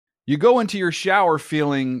You go into your shower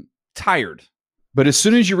feeling tired, but as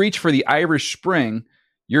soon as you reach for the Irish Spring,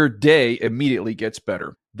 your day immediately gets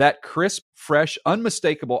better. That crisp, fresh,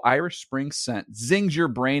 unmistakable Irish Spring scent zings your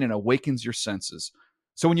brain and awakens your senses.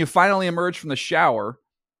 So when you finally emerge from the shower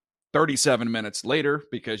 37 minutes later,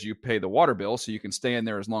 because you pay the water bill so you can stay in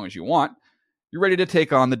there as long as you want, you're ready to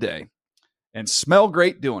take on the day and smell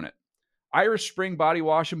great doing it. Irish Spring Body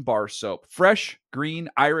Wash and Bar Soap. Fresh, green,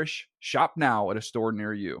 Irish. Shop now at a store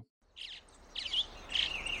near you.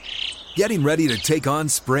 Getting ready to take on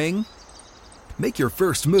spring? Make your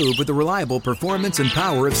first move with the reliable performance and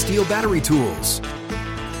power of Steel battery tools.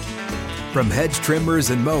 From hedge trimmers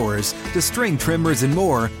and mowers to string trimmers and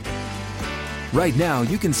more, right now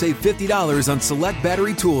you can save $50 on select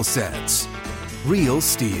battery tool sets. Real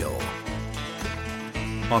Steel.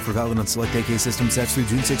 Offer valid on select AK system sets through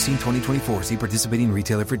June 16, 2024. See participating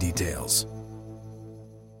retailer for details.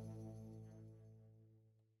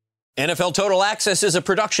 NFL Total Access is a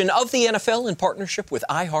production of the NFL in partnership with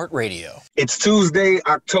iHeartRadio. It's Tuesday,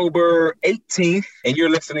 October 18th, and you're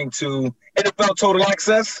listening to NFL Total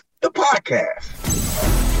Access, the podcast.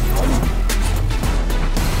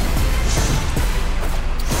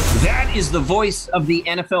 That is the voice of the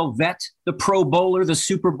NFL vet, the Pro Bowler, the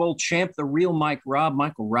Super Bowl champ, the real Mike Robb,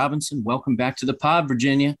 Michael Robinson. Welcome back to the pod,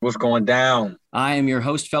 Virginia. What's going down? I am your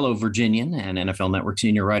host, fellow Virginian, and NFL Network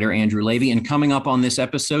senior writer Andrew Levy. And coming up on this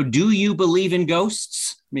episode, do you believe in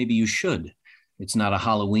ghosts? Maybe you should. It's not a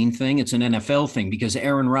Halloween thing. It's an NFL thing because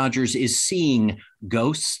Aaron Rodgers is seeing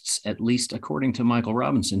ghosts, at least according to Michael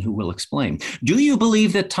Robinson, who will explain. Do you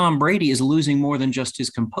believe that Tom Brady is losing more than just his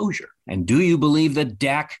composure? And do you believe that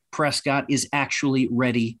Dak Prescott is actually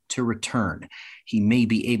ready to return? He may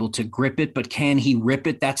be able to grip it, but can he rip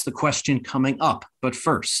it? That's the question coming up. But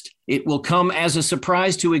first, it will come as a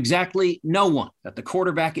surprise to exactly no one that the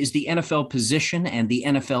quarterback is the NFL position and the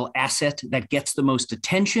NFL asset that gets the most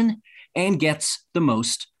attention and gets the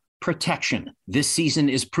most protection. This season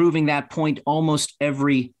is proving that point almost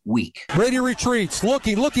every week. Brady retreats,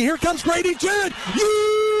 looking, here comes Grady Jarrett.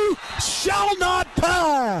 You shall not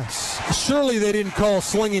pass. Surely they didn't call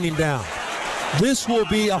slinging him down. This will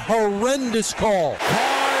be a horrendous call.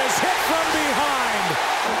 Carr is hit from behind.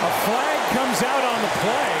 A flag comes out on the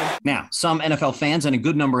play. Now, some NFL fans and a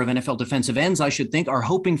good number of NFL defensive ends, I should think, are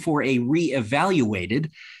hoping for a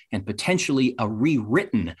reevaluated and potentially a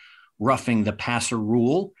rewritten roughing the passer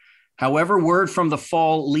rule. However, word from the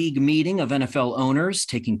fall league meeting of NFL owners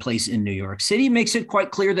taking place in New York City makes it quite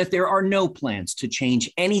clear that there are no plans to change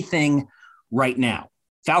anything right now.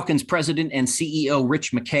 Falcons president and CEO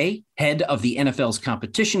Rich McKay, head of the NFL's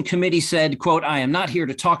competition committee, said, quote, "I am not here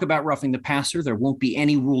to talk about roughing the passer. There won't be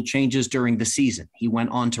any rule changes during the season." He went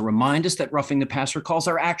on to remind us that roughing the passer calls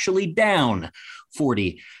are actually down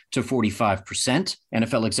 40 to 45%.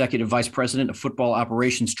 NFL Executive Vice President of Football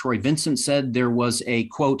Operations Troy Vincent said there was a,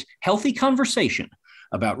 quote, "healthy conversation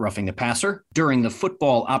about roughing the passer during the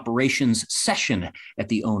football operations session at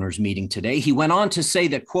the owners' meeting today." He went on to say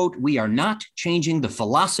that, quote, "we are not changing the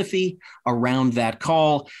philosophy around that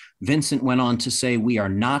call." Vincent went on to say, "we are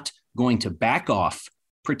not going to back off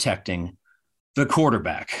protecting the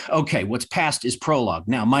quarterback." Okay, what's past is prologue.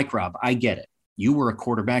 Now, Mike Robb, I get it. You were a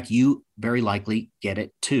quarterback. You very likely get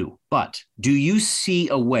it too. But do you see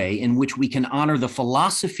a way in which we can honor the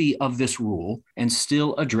philosophy of this rule and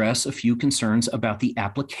still address a few concerns about the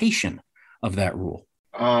application of that rule?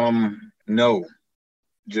 No.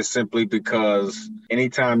 Just simply because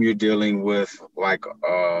anytime you're dealing with, like,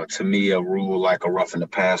 to me, a rule like a roughing the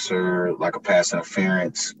passer, like a pass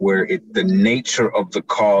interference, where the nature of the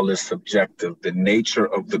call is subjective. The nature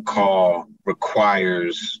of the call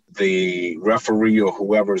requires the referee or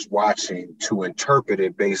whoever's watching to interpret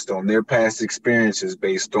it based on their past experiences,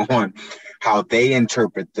 based on how they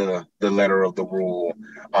interpret the letter of the rule.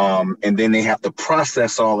 And then they have to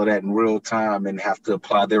process all of that in real time and have to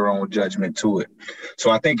apply their own judgment to it. So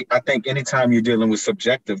I think anytime you're dealing with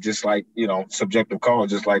subjective, just like, subjective call,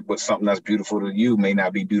 just like what something that's beautiful to you may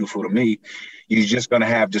not be beautiful to me, you're just going to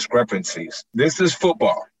have discrepancies. This is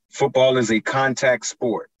football. Football is a contact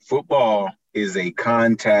sport. Football is a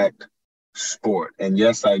contact sport. And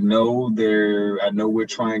yes, I know we're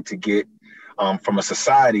trying to get, from a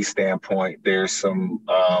society standpoint, there's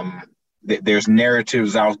there's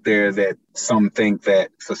narratives out there that some think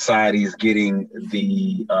that society is getting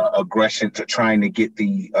the aggression, to trying to get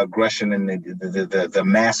the aggression and the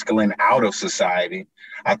masculine out of society.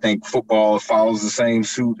 I think football follows the same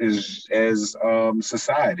suit as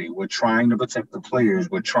society. We're trying to protect the players.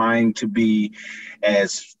 We're trying to be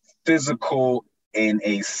as physical in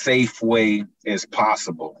a safe way as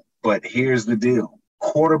possible. But here's the deal.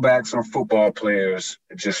 quarterbacks are football players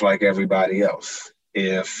just like everybody else.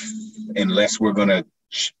 Unless we're going to,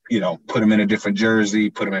 put them in a different jersey,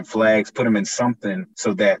 put them in flags, put them in something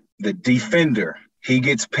so that the defender, he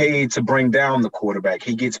gets paid to bring down the quarterback.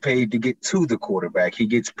 He gets paid to get to the quarterback. He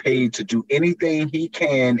gets paid to do anything he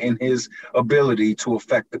can in his ability to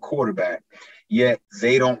affect the quarterback. Yet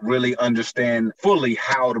they don't really understand fully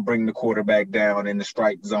how to bring the quarterback down in the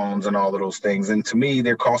strike zones and all of those things. And to me,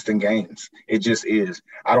 they're costing games. It just is.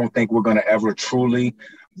 I don't think we're going to ever truly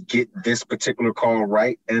get this particular call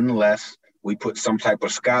right unless we put some type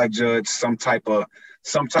of sky judge, some type of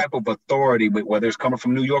authority, whether it's coming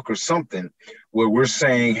from New York or something, where we're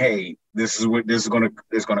saying, hey, this is going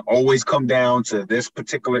to always come down to this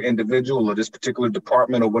particular individual or this particular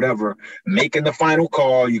department or whatever making the final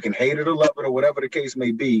call. You can hate it or love it or whatever the case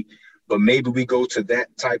may be, but maybe we go to that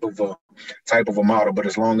type of a model. But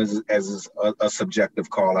as long as it's a subjective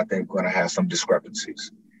call, I think we're going to have some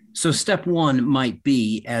discrepancies. So step one might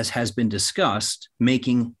be, as has been discussed,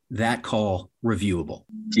 making that call reviewable.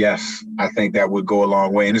 Yes, I think that would go a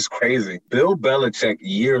long way. And it's crazy. Bill Belichick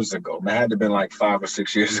years ago, it had to have been like 5 or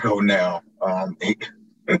 6 years ago now,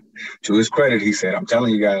 to his credit, he said, I'm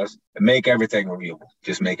telling you guys, make everything reviewable.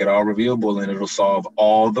 Just make it all reviewable and it'll solve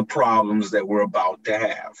all the problems that we're about to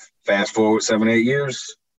have. Fast forward 7, 8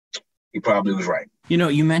 years, he probably was right.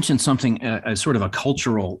 You mentioned something, sort of a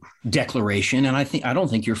cultural declaration, and I don't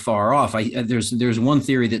think you're far off. There's one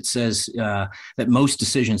theory that says that most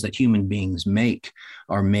decisions that human beings make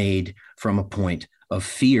are made from a point of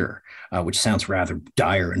fear, which sounds rather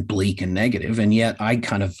dire and bleak and negative. And yet I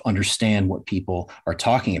kind of understand what people are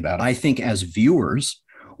talking about. I think as viewers,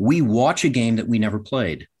 we watch a game that we never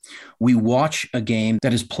played. We watch a game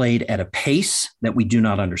that is played at a pace that we do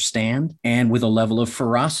not understand and with a level of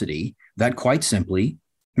ferocity that quite simply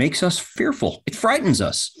makes us fearful. It frightens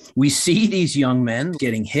us. We see these young men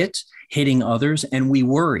getting hitting others, and we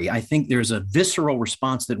worry. I think there's a visceral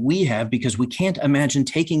response that we have because we can't imagine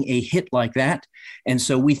taking a hit like that. And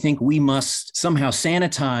so we think we must somehow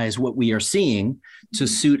sanitize what we are seeing to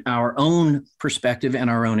suit our own perspective and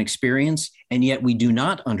our own experience. And yet we do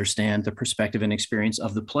not understand the perspective and experience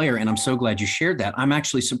of the player. And I'm so glad you shared that. I'm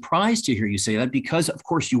actually surprised to hear you say that because, of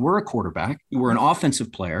course, you were a quarterback. You were an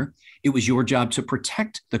offensive player. It was your job to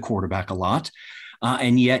protect the quarterback a lot.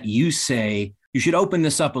 And yet you say you should open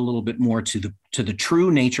this up a little bit more to the true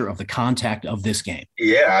nature of the contact of this game.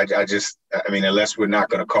 Yeah, I mean, unless we're not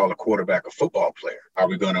going to call a quarterback a football player, are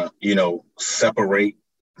we going to, separate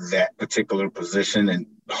that particular position and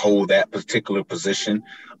hold that particular position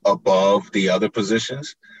above the other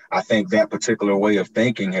positions? I think that particular way of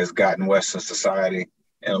thinking has gotten Western society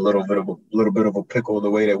in a little bit of a pickle the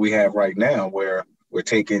way that we have right now, where we're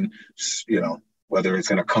taking, whether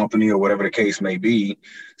it's in a company or whatever the case may be,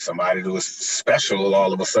 somebody who is special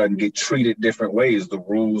all of a sudden get treated different ways. The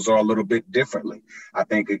rules are a little bit differently. I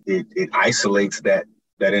think it isolates that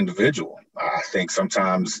individual. I think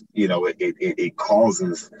sometimes, it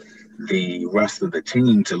causes the rest of the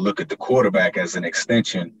team to look at the quarterback as an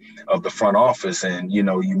extension of the front office. And, you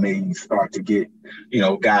may start to get,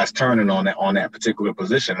 guys turning on that particular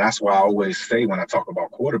position. And that's why I always say when I talk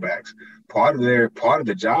about quarterbacks, part of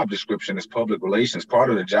the job description is public relations. Part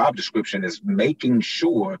of the job description is making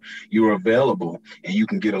sure you're available and you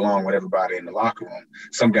can get along with everybody in the locker room.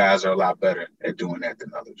 Some guys are a lot better at doing that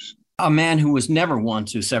than others. A man who was never one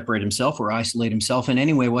to separate himself or isolate himself in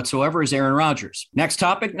any way whatsoever is Aaron Rodgers. Next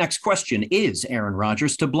topic, next question. Is Aaron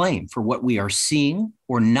Rodgers to blame for what we are seeing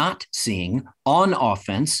or not seeing on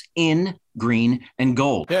offense in green and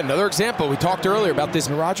gold? Yeah, another example. We talked earlier about this.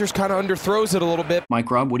 Rodgers kind of underthrows it a little bit. Mike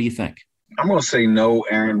Robb, what do you think? I'm going to say no.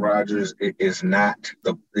 Aaron Rodgers is not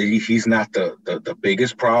he's not the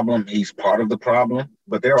biggest problem. He's part of the problem,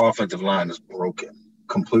 but their offensive line is broken.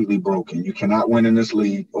 Completely broken. You cannot win in this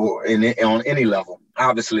league or on any level.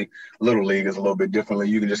 Obviously, little league is a little bit differently.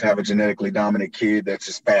 You can just have a genetically dominant kid that's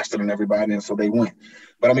just faster than everybody, and so they win.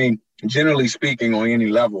 But I mean, generally speaking, on any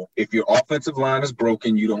level, if your offensive line is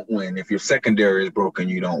broken, you don't win. If your secondary is broken,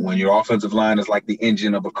 you don't win. Your offensive line is like the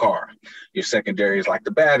engine of a car. Your secondary is like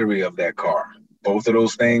the battery of that car. Both of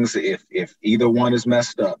those things, if either one is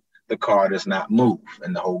messed up, the car does not move,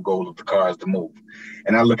 and the whole goal of the car is to move.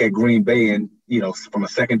 And I look at Green Bay, and from a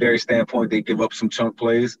secondary standpoint, they give up some chunk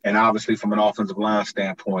plays, and obviously from an offensive line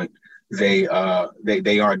standpoint, they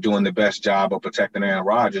aren't doing the best job of protecting Aaron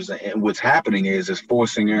Rodgers. And what's happening is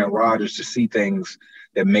forcing Aaron Rodgers to see things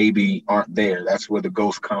that maybe aren't there. That's where the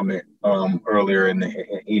ghost comment earlier in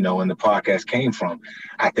the podcast came from.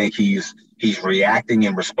 I think he's reacting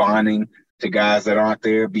and responding to guys that aren't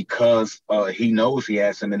there because he knows he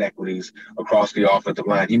has some inequities across the offensive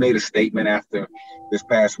line. He made a statement after this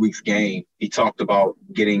past week's game. He talked about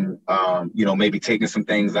getting, maybe taking some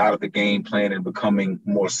things out of the game plan and becoming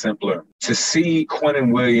more simpler. To see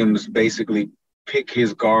Quinnen Williams basically pick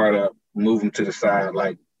his guard up, move him to the side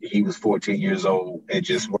like he was 14 years old and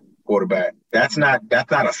just quarterback. That's not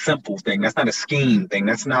a simple thing. That's not a scheme thing.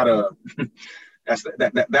 That's not a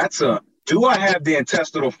that's a do I have the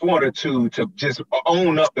intestinal fortitude to just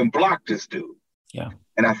own up and block this dude? Yeah.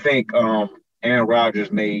 And I think Aaron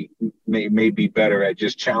Rodgers may be better at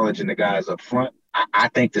just challenging the guys up front. I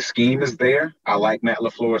think the scheme is there. I like Matt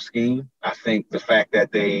LaFleur's scheme. I think the fact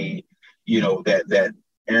that they, that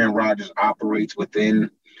Aaron Rodgers operates within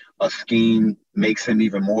a scheme makes him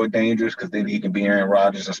even more dangerous because then he can be Aaron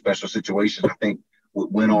Rodgers in special situations. I think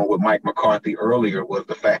what went on with Mike McCarthy earlier was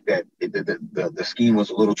the fact that the scheme was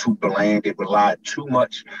a little too bland. It relied too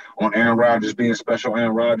much on Aaron Rodgers being special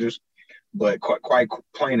Aaron Rodgers. But quite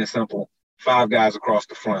plain and simple, 5 guys across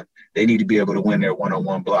the front, they need to be able to win their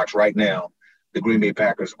one-on-one blocks. Right now, the Green Bay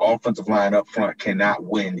Packers offensive line up front cannot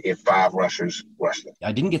win if 5 rushers rush them.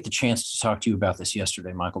 I didn't get the chance to talk to you about this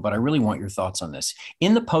yesterday, Michael, but I really want your thoughts on this.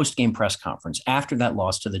 In the post-game press conference after that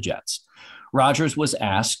loss to the Jets, Rodgers was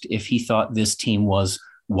asked if he thought this team was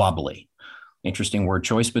wobbly. Interesting word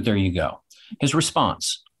choice, but there you go. His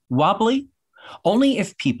response, wobbly? Only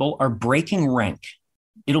if people are breaking rank.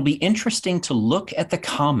 It'll be interesting to look at the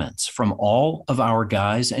comments from all of our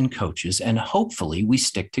guys and coaches, and hopefully we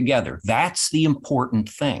stick together. That's the important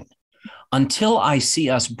thing. Until I see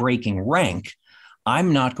us breaking rank,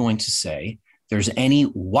 I'm not going to say there's any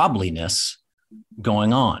wobbliness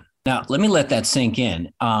going on. Now, let me let that sink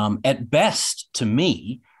in. At best, to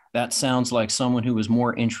me, that sounds like someone who is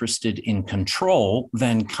more interested in control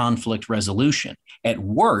than conflict resolution. At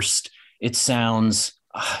worst, it sounds,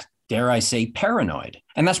 dare I say, paranoid.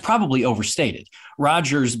 And that's probably overstated.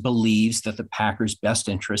 Rodgers believes that the Packers' best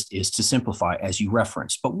interest is to simplify, as you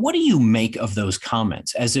referenced. But what do you make of those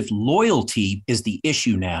comments, as if loyalty is the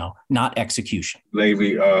issue now, not execution?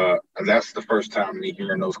 Levi, that's the first time me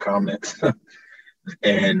hearing those comments.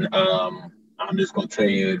 And I'm just going to tell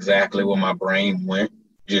you exactly where my brain went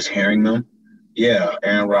just hearing them. Yeah,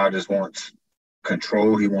 Aaron Rodgers wants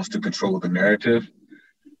control. He wants to control the narrative.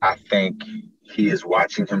 I think he is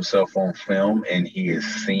watching himself on film and he is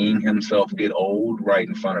seeing himself get old right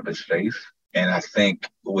in front of his face. And I think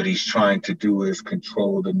what he's trying to do is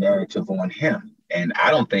control the narrative on him. And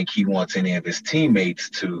I don't think he wants any of his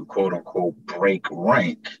teammates to, quote unquote, break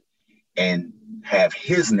rank and have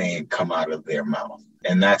his name come out of their mouth.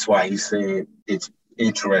 And that's why he said it's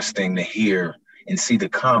interesting to hear and see the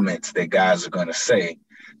comments that guys are going to say.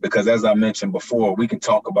 Because as I mentioned before, we can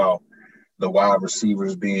talk about the wide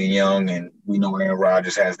receivers being young, and we know Aaron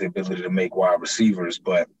Rodgers has the ability to make wide receivers.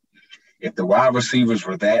 But if the wide receivers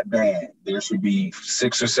were that bad, there should be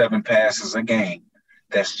 6 or 7 passes a game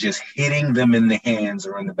that's just hitting them in the hands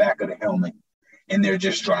or in the back of the helmet, and they're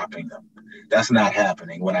just dropping them. That's not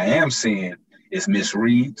happening. What I am seeing is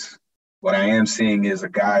misreads. What I am seeing is a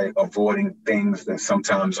guy avoiding things that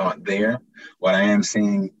sometimes aren't there. What I am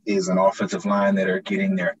seeing is an offensive line that are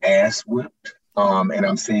getting their ass whipped. And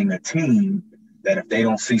I'm seeing a team that if they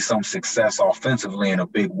don't see some success offensively in a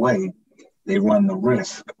big way, they run the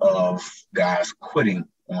risk of guys quitting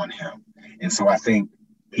on him. And so I think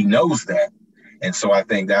he knows that. And so I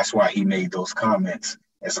think that's why he made those comments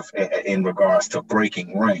in regards to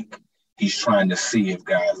breaking rank. He's trying to see if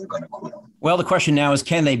guys are going to quit him. Well, the question now is,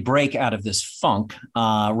 can they break out of this funk?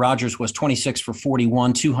 Rodgers was 26 for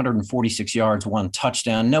 41, 246 yards, 1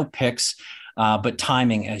 touchdown, no picks. But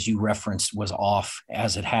timing, as you referenced, was off,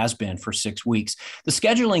 as it has been for 6 weeks. The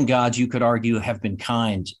scheduling gods, you could argue, have been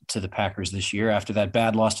kind to the Packers this year. After that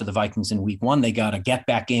bad loss to the Vikings in week 1, they got a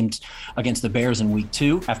get-back game against the Bears in week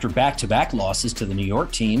 2. After back-to-back losses to the New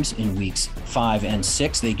York teams in weeks 5 and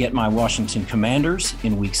 6, they get my Washington Commanders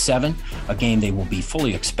in week 7, a game they will be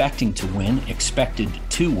fully expected to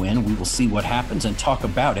win. We will see what happens and talk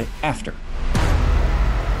about it after.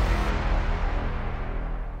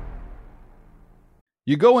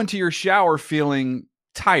 You go into your shower feeling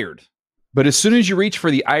tired, but as soon as you reach for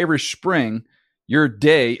the Irish Spring, your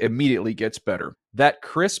day immediately gets better. That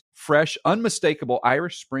crisp, fresh, unmistakable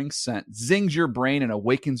Irish Spring scent zings your brain and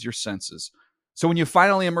awakens your senses. So when you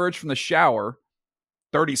finally emerge from the shower,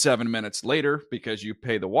 37 minutes later, because you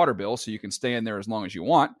pay the water bill so you can stay in there as long as you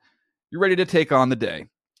want, you're ready to take on the day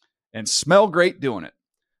and smell great doing it.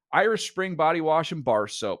 Irish Spring Body Wash and Bar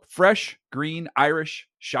Soap. Fresh, green, Irish.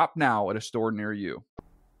 Shop now at a store near you.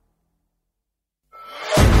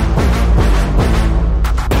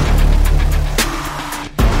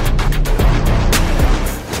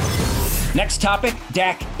 Next topic,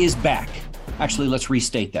 Dak is back. Actually, let's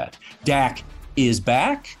restate that. Dak is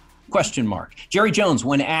back? Question mark. Jerry Jones,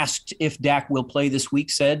 when asked if Dak will play this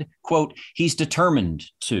week, said, quote, he's determined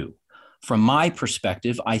to. From my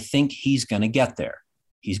perspective, I think he's going to get there.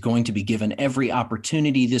 He's going to be given every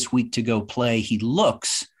opportunity this week to go play. He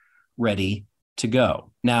looks ready to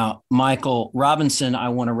go. Now, Michael Robinson, I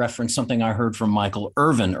want to reference something I heard from Michael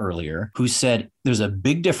Irvin earlier, who said there's a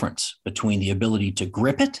big difference between the ability to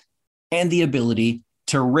grip it and the ability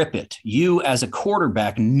to rip it. You, as a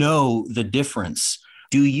quarterback, know the difference.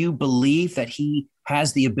 Do you believe that he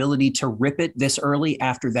has the ability to rip it this early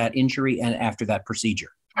after that injury and after that procedure?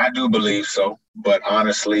 I do believe so. But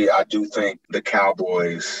honestly, I do think the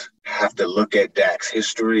Cowboys have to look at Dak's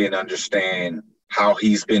history and understand how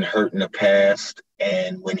he's been hurt in the past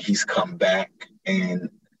and when he's come back and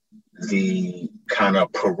the kind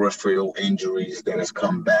of peripheral injuries that has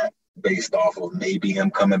come back based off of maybe him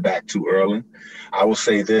coming back too early. I will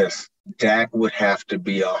say this, Dak would have to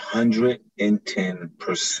be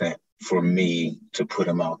 110% for me to put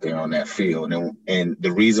him out there on that field. And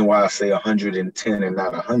the reason why I say 110 and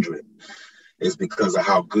not 100 is because of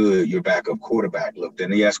how good your backup quarterback looked.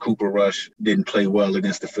 And yes, Cooper Rush didn't play well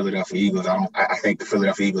against the Philadelphia Eagles. I think the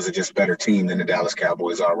Philadelphia Eagles are just a better team than the Dallas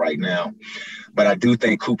Cowboys are right now. But I do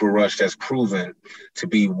think Cooper Rush has proven to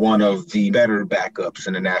be one of the better backups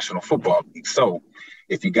in the National Football League. So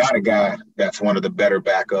if you got a guy that's one of the better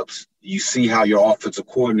backups, you see how your offensive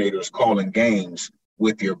coordinator is calling games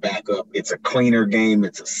with your backup. It's a cleaner game.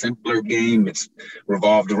 It's a simpler game. It's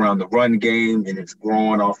revolved around the run game, and it's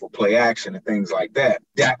growing off of play action and things like that.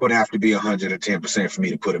 Dak would have to be 110% for me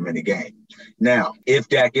to put him in the game. Now, if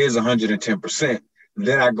Dak is 110%,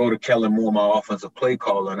 then I go to Kellen Moore, my offensive play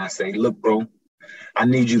caller, and I say, look, bro, I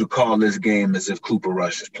need you to call this game as if Cooper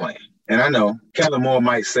Rush is playing. And I know Kellen Moore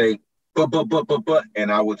might say, but. And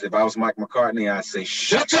if I was Mike McCartney, I'd say,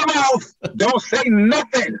 shut your mouth. Don't say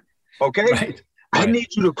nothing. Okay? Right. I need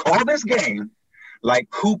you to call this game like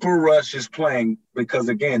Cooper Rush is playing because,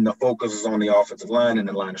 again, the focus is on the offensive line and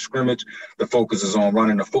the line of scrimmage. The focus is on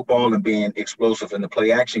running the football and being explosive in the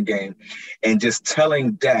play-action game and just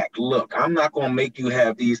telling Dak, look, I'm not going to make you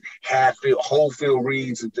have these whole field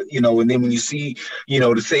reads, and then when you see,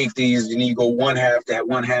 the safeties, and you go one half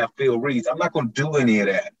field reads, I'm not going to do any of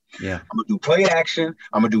that. Yeah. I'm going to do play action.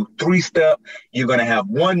 I'm going to do 3-step. You're going to have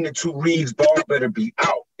 1 to 2 reads. Ball better be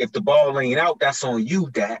out. If the ball ain't out, that's on you,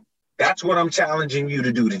 Dak. That's what I'm challenging you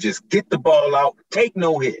to do, to just get the ball out, take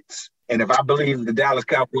no hits. And if I believe the Dallas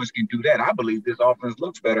Cowboys can do that, I believe this offense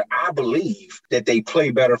looks better. I believe that they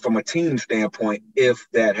play better from a team standpoint if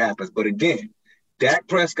that happens. But again, Dak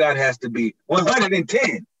Prescott has to be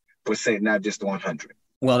 110%, not just 100.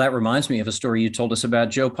 Well, that reminds me of a story you told us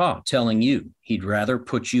about Joe Pa telling you he'd rather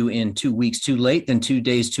put you in 2 weeks too late than 2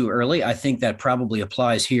 days too early. I think that probably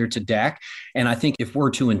applies here to Dak. And I think if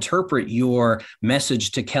we're to interpret your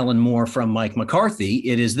message to Kellen Moore from Mike McCarthy,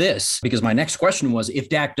 it is this, because my next question was, if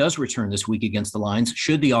Dak does return this week against the Lions,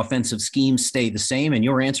 should the offensive scheme stay the same? And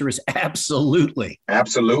your answer is absolutely.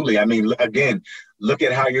 Absolutely. I mean, again, look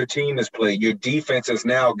at how your team has played. Your defense has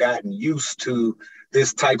now gotten used to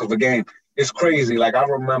this type of a game. It's crazy. Like, I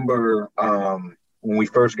remember when we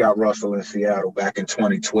first got Russell in Seattle back in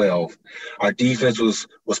 2012, our defense was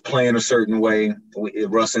playing a certain way.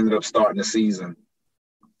 Russ ended up starting the season.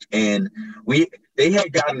 And they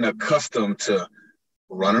had gotten accustomed to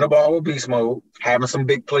running the ball with beast mode, having some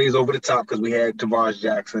big plays over the top because we had Tavares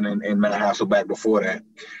Jackson and Matt Hasselbeck before that.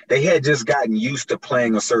 They had just gotten used to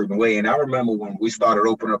playing a certain way. And I remember when we started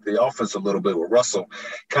opening up the offense a little bit with Russell,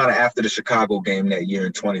 kind of after the Chicago game that year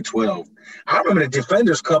in 2012, I remember the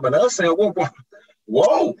defenders coming to us saying,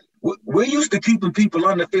 whoa, we're used to keeping people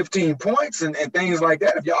under 15 points and things like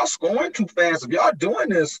that. If y'all scoring too fast, if y'all doing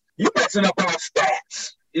this, you're messing up our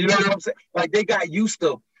stats. You know what I'm saying? Like, they got used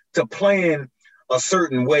to playing a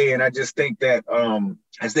certain way, and I just think that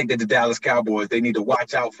the Dallas Cowboys, they need to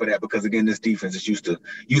watch out for that because, again, this defense is used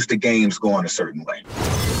to games going a certain way.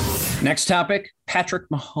 Next topic, Patrick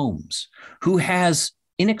Mahomes, who has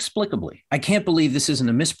inexplicably, I can't believe this isn't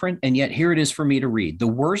a misprint, and yet here it is for me to read, the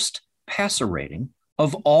worst passer rating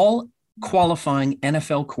of all qualifying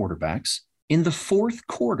NFL quarterbacks in the fourth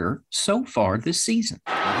quarter so far this season.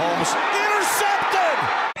 Mahomes intercepted!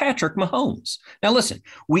 Patrick Mahomes. Now listen,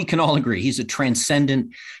 we can all agree he's a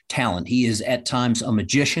transcendent talent. He is at times a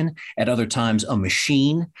magician, at other times a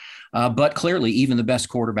machine. But clearly, even the best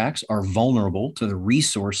quarterbacks are vulnerable to the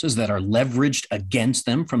resources that are leveraged against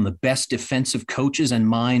them from the best defensive coaches and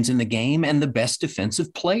minds in the game and the best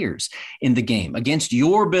defensive players in the game. Against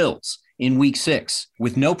your Bills in Week 6,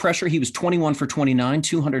 with no pressure, he was 21 for 29,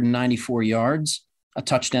 294 yards, a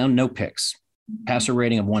touchdown, no picks. passer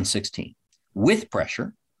rating of 116. With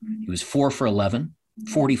pressure, he was 4 for 11,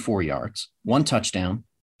 44 yards, 1 touchdown,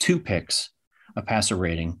 2 picks, a passer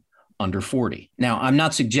rating under 40. Now, I'm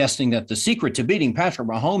not suggesting that the secret to beating Patrick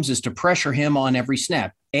Mahomes is to pressure him on every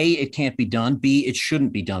snap. A, it can't be done. B, it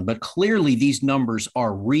shouldn't be done. But clearly these numbers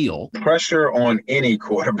are real. Pressure on any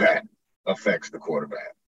quarterback affects the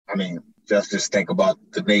quarterback. I mean, just think about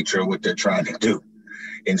the nature of what they're trying to do.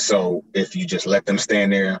 And so if you just let them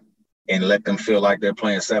stand there and let them feel like they're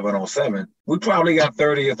playing 7-on-7, we probably got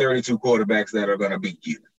 30 or 32 quarterbacks that are going to beat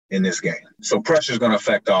you in this game. So pressure is going to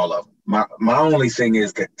affect all of them. My only thing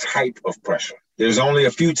is the type of pressure. There's only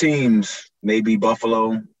a few teams, maybe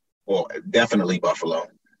Buffalo, or definitely Buffalo,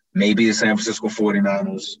 maybe the San Francisco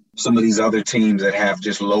 49ers, some of these other teams that have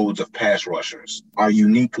just loads of pass rushers are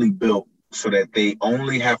uniquely built so that they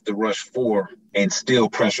only have to rush 4 and still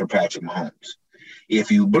pressure Patrick Mahomes. If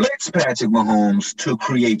you blitz Patrick Mahomes to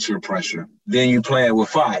create your pressure, then you're playing with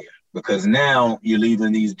fire, because now you're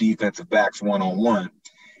leaving these defensive backs one-on-one,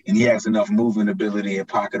 and he has enough movement ability and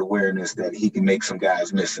pocket awareness that he can make some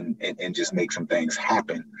guys miss and just make some things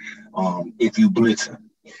happen if you blitz him.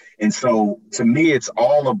 And so, to me, it's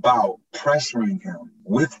all about pressuring him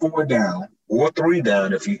with 4 down or 3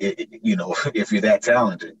 down if you're that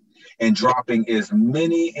talented, and dropping as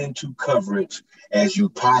many into coverage as you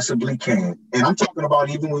possibly can. And I'm talking about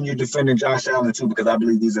even when you're defending Josh Allen too, because I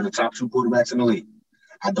believe these are the top 2 quarterbacks in the league.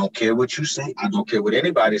 I don't care what you say. I don't care what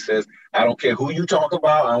anybody says. I don't care who you talk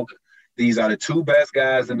about. These are the 2 best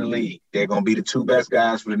guys in the league. They're going to be the 2 best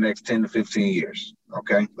guys for the next 10 to 15 years.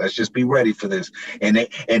 Okay? Let's just be ready for this. And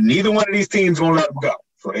neither one of these teams going to let them go.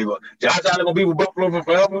 So Josh Allen going to be with Buffalo for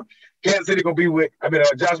forever. Kansas City going to be with –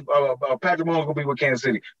 Patrick Mahomes going to be with Kansas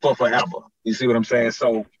City for forever. You see what I'm saying?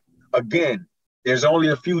 So, again, there's only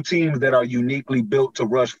a few teams that are uniquely built to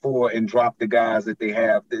rush 4 and drop the guys that they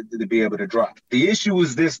have to be able to drop. The issue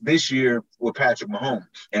is this year with Patrick Mahomes.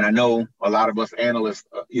 And I know a lot of us analysts,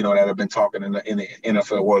 that have been talking in the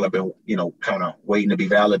NFL world have been, kind of waiting to be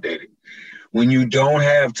validated. When you don't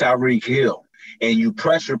have Tyreek Hill and you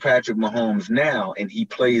pressure Patrick Mahomes now, and he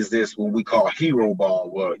plays this what we call hero ball,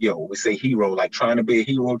 where, we say hero, like trying to be a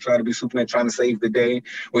hero, trying to be Superman, trying to save the day,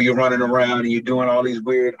 where you're running around and you're doing all these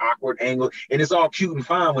weird, awkward angles, and it's all cute and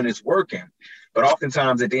fine when it's working. But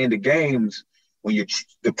oftentimes at the end of games, when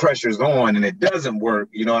the pressure's on and it doesn't work,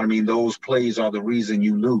 you know what I mean, those plays are the reason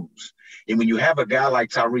you lose. And when you have a guy like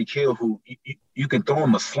Tyreek Hill who you can throw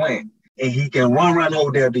him a slant, and he can run around the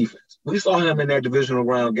whole damn defense. We saw him in that divisional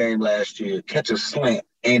round game last year catch a slant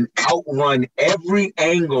and outrun every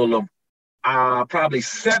angle of probably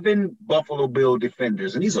 7 Buffalo Bill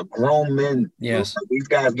defenders. And these are grown men. Yes. These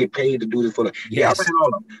guys get paid to do this for the yes.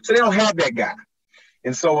 So they don't have that guy.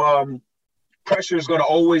 And so pressure is going to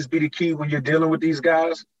always be the key when you're dealing with these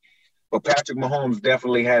guys. But Patrick Mahomes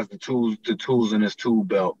definitely has the tools in his tool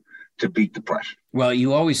belt to beat the pressure. Well,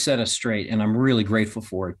 you always set us straight, and I'm really grateful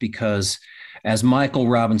for it, because as Michael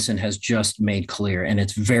Robinson has just made clear, and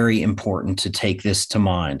it's very important to take this to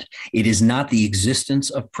mind, it is not the existence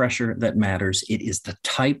of pressure that matters. It is the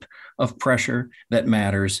type of pressure that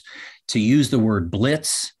matters. To use the word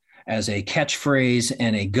blitz as a catchphrase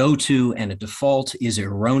and a go-to and a default is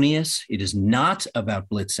erroneous. It is not about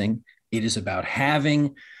blitzing. It is about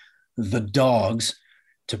having the dogs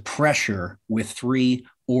to pressure with 3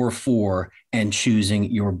 or 4 and choosing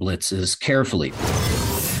your blitzes carefully.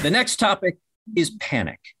 The next topic is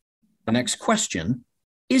panic. The next question,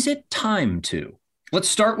 is it time to? Let's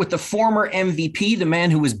start with the former MVP, the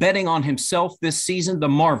man who was betting on himself this season, the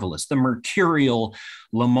marvelous, the mercurial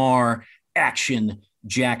Lamar Action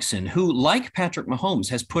Jackson, who, like Patrick Mahomes,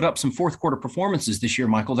 has put up some fourth quarter performances this year,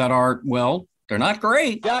 Michael, that are, well, they're not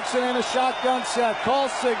great. Jackson in a shotgun set,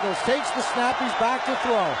 calls signals, takes the snap, he's back to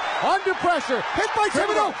throw. Under pressure, hit by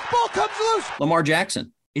Thibodeau, ball comes loose. Lamar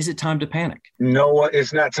Jackson, is it time to panic? No,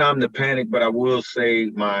 it's not time to panic, but I will say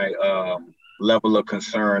my level of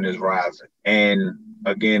concern is rising. And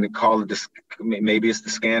again, call it maybe it's the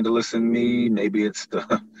scandalous in me, maybe it's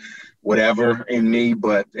the whatever in me,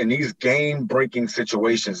 but in these game-breaking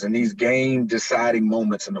situations, in these game-deciding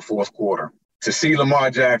moments in the fourth quarter, to see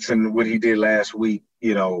Lamar Jackson, what he did last week,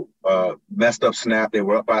 messed up snap. They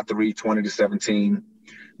were up by 3, 20-17.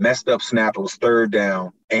 Messed up snap. It was 3rd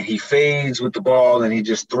down. And he fades with the ball, and he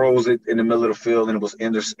just throws it in the middle of the field, and it was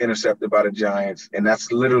intercepted by the Giants. And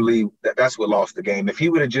that's literally – that's what lost the game. If he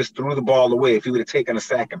would have just threw the ball away, if he would have taken a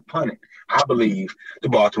sack and punted, I believe the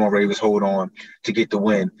Baltimore Ravens hold on to get the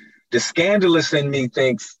win. The scandalous in me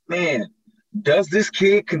thinks, man, does this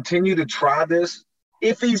kid continue to try this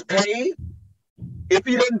if he's paid? if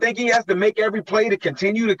he doesn't think he has to make every play to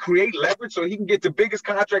continue to create leverage so he can get the biggest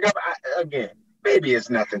contract up, again, maybe it's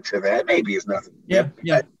nothing to that. Maybe it's nothing. Yeah.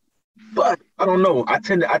 But I don't know. I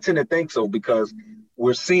tend to think so because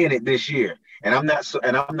we're seeing it this year, and I'm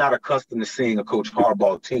not accustomed to seeing a Coach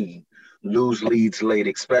Harbaugh team lose leads late,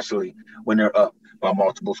 especially when they're up by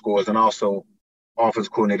multiple scores, and also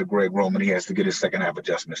offensive coordinator Greg Roman, he has to get his second half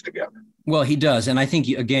adjustments together. Well, he does. And I think,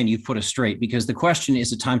 you've put us straight, because the question,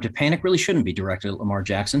 is it time to panic, really shouldn't be directed at Lamar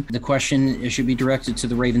Jackson. The question should be directed to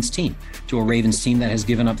the Ravens team, to a Ravens team that has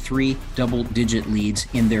given up 3 double-digit leads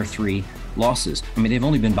in their 3 losses. I mean, they've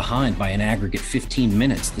only been behind by an aggregate 15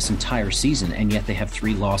 minutes this entire season, and yet they have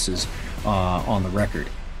 3 losses on the record.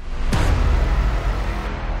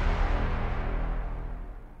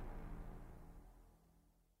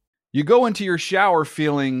 You go into your shower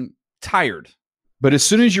feeling tired, but as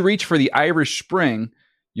soon as you reach for the Irish Spring,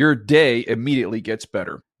 your day immediately gets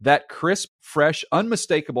better. That crisp, fresh,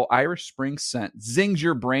 unmistakable Irish Spring scent zings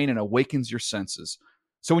your brain and awakens your senses.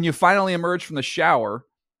 So when you finally emerge from the shower,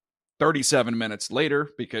 37 minutes later,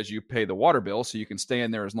 because you pay the water bill so you can stay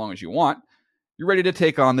in there as long as you want, you're ready to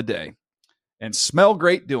take on the day and smell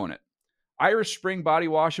great doing it. Irish Spring Body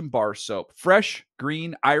Wash and Bar Soap. Fresh,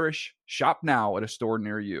 green, Irish. Shop now at a store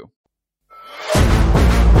near you.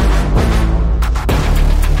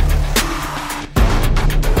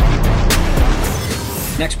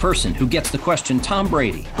 Next person who gets the question, Tom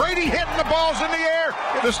Brady. Brady hitting the balls in the air.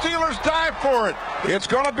 The Steelers dive for it. It's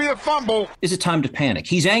going to be a fumble. Is it time to panic?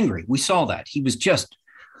 He's angry. We saw that. He was just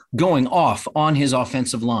going off on his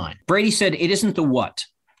offensive line. Brady said it isn't the what,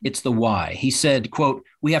 it's the why. He said, quote,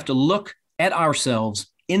 we have to look at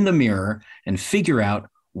ourselves in the mirror and figure out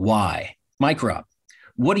why. Mike Robb,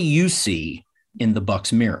 what do you see in the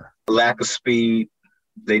Bucs mirror? Lack of speed.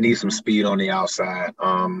 They need some speed on the outside.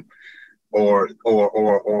 Or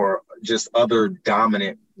just other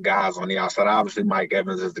dominant guys on the outside. Obviously, Mike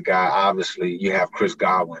Evans is the guy. Obviously, you have Chris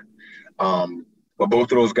Godwin. But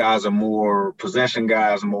both of those guys are more possession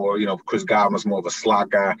guys, Chris Godwin's more of a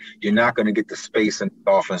slot guy. You're not going to get the space in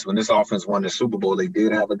the offense. When this offense won the Super Bowl, they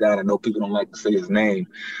did have a guy, I know people don't like to say his name,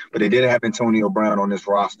 but they did have Antonio Brown on this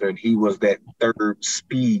roster, and he was that third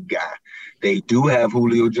speed guy. They do have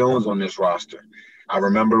Julio Jones on this roster. I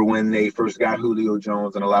remember when they first got Julio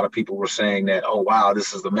Jones, and a lot of people were saying that, oh, wow,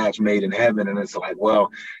 this is the match made in heaven. And it's like,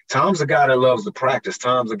 well, Tom's a guy that loves to practice.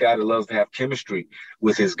 Tom's a guy that loves to have chemistry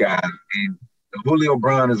with his guys. And Julio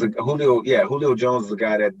Jones is a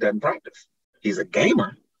guy that doesn't practice. He's a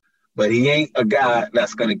gamer, but he ain't a guy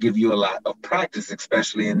that's going to give you a lot of practice,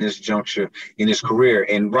 especially in this juncture in his career.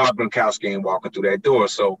 And Rob Gronkowski ain't walking through that door.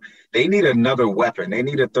 So they need another weapon. They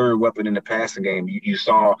need a third weapon in the passing game. You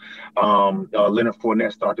saw Leonard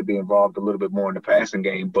Fournette start to be involved a little bit more in the passing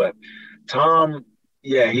game. But Tom,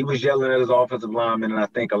 he was yelling at his offensive lineman, and I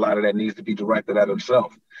think a lot of that needs to be directed at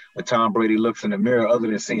himself. When Tom Brady looks in the mirror, other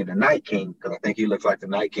than seeing the Night King, because I think he looks like the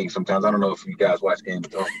Night King sometimes. I don't know if you guys watch games.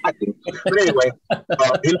 I think. But anyway,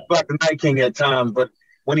 he looks like the Night King at times. But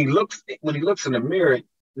when he looks in the mirror,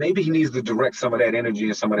 maybe he needs to direct some of that energy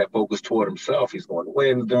and some of that focus toward himself. He's going to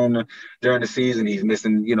win during the season. He's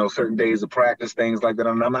missing, certain days of practice, things like that.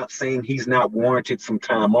 And I'm not saying he's not warranted some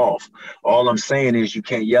time off. All I'm saying is you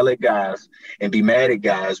can't yell at guys and be mad at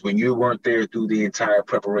guys when you weren't there through the entire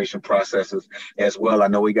preparation processes as well. I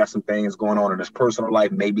know he got some things going on in his personal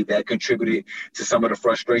life. Maybe that contributed to some of the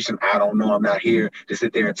frustration. I don't know. I'm not here to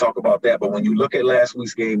sit there and talk about that. But when you look at last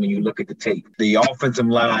week's game and you look at the tape, the offensive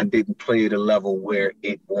line didn't play at a level where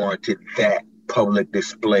it warranted that public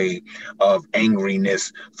display of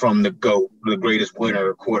angriness from the GOAT, the greatest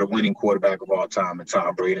winning quarterback of all time, and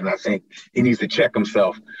Tom Brady. And I think he needs to check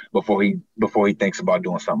himself before he thinks about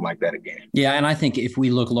doing something like that again. Yeah, and I think if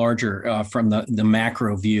we look larger from the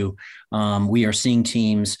macro view, we are seeing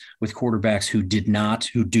teams with quarterbacks who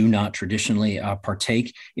do not traditionally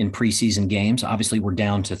partake in preseason games. Obviously, we're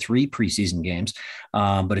down to 3 preseason games.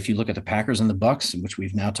 But if you look at the Packers and the Bucs, which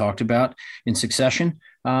we've now talked about in succession,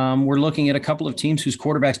 we're looking at a couple of teams whose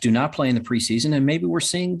quarterbacks do not play in the preseason, and maybe we're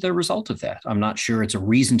seeing the result of that. I'm not sure it's a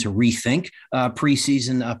reason to rethink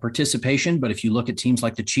preseason participation, but if you look at teams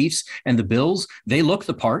like the Chiefs and the Bills, they look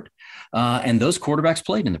the part. And those quarterbacks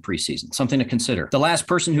played in the preseason. Something to consider. The last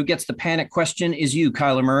person who gets the panic question is you,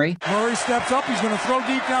 Kyler Murray. Murray steps up. He's going to throw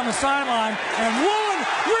deep down the sideline. And Woolen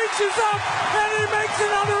reaches up, and he makes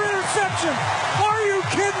another interception. Are you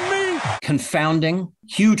kidding me? Confounding,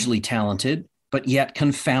 hugely talented, but yet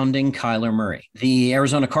confounding Kyler Murray. The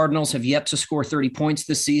Arizona Cardinals have yet to score 30 points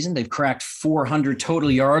this season. They've cracked 400 total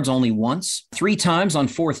yards only once. 3 times on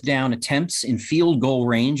fourth down attempts in field goal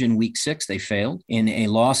range in week 6, they failed. In a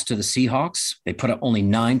loss to the Seahawks, they put up only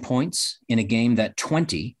 9 points in a game that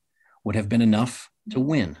 20 would have been enough to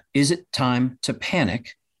win. Is it time to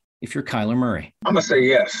panic if you're Kyler Murray? I'm going to say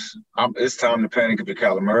yes. It's time to panic if you're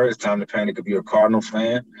Kyler Murray. It's time to panic if you're a Cardinals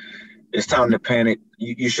fan. It's time to panic.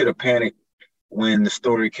 You should have panicked when the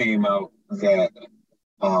story came out that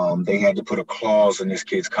they had to put a clause in this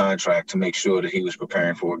kid's contract to make sure that he was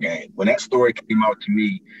preparing for a game. When that story came out to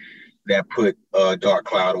me, that put a dark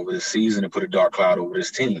cloud over this season and put a dark cloud over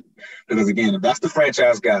this team. Because, again, if that's the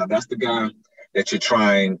franchise guy, that's the guy that you're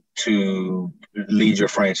trying to lead your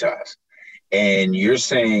franchise, and you're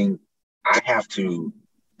saying, I have to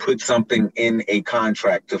put something in a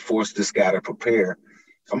contract to force this guy to prepare.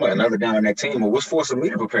 I'm like another guy on that team. Well, what's forcing me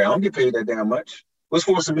to prepare? I don't get paid that damn much. What's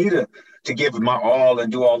forcing me to give my all and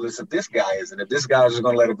do all this if this guy isn't? If this guy is just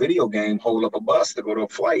going to let a video game hold up a bus to go to a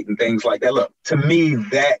flight and things like that. Look, to me,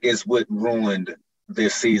 that is what ruined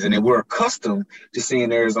this season. And we're accustomed to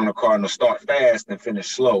seeing Arizona Cardinals start fast and finish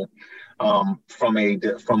slow. From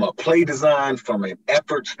a play design, from an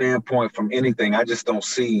effort standpoint, from anything, I just don't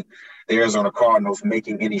see the Arizona Cardinals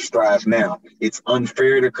making any strides now. It's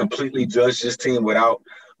unfair to completely judge this team without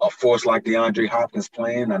a force like DeAndre Hopkins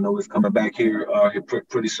playing. I know he's coming back here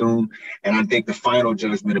pretty soon, and I think the final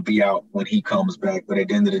judgment will be out when he comes back. But at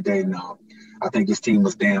the end of the day, no, I think this team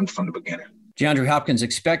was damned from the beginning. DeAndre Hopkins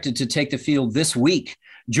expected to take the field this week.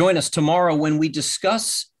 Join us tomorrow when we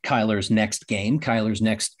discuss Kyler's next game, Kyler's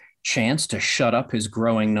next chance to shut up his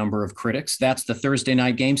growing number of critics. That's the Thursday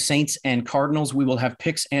night game, Saints and Cardinals. We will have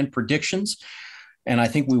picks and predictions, and I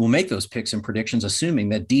think we will make those picks and predictions assuming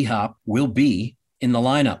that D-Hop will be in the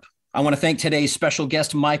lineup. I want to thank today's special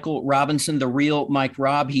guest, Michael Robinson, the real Mike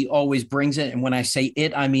Robb. He always brings it, and when I say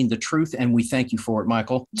it, I mean the truth, and we thank you for it,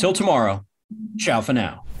 Michael. Till tomorrow, ciao for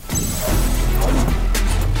now.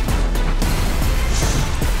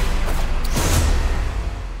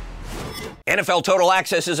 NFL Total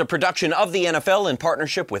Access is a production of the NFL in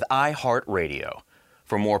partnership with iHeartRadio.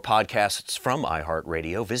 For more podcasts from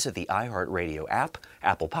iHeartRadio, visit the iHeartRadio app,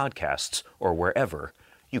 Apple Podcasts, or wherever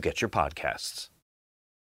you get your podcasts.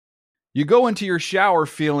 You go into your shower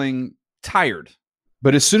feeling tired,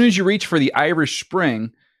 but as soon as you reach for the Irish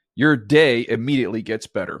Spring, your day immediately gets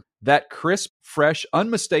better. That crisp, fresh,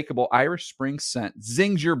 unmistakable Irish Spring scent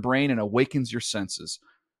zings your brain and awakens your senses.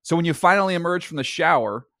 So when you finally emerge from the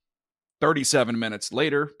shower 37 minutes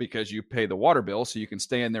later, because you pay the water bill so you can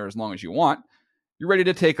stay in there as long as you want, you're ready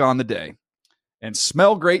to take on the day and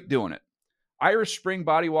smell great doing it. Irish Spring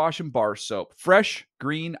Body Wash and Bar Soap. Fresh,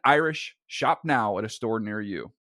 green, Irish. Shop now at a store near you.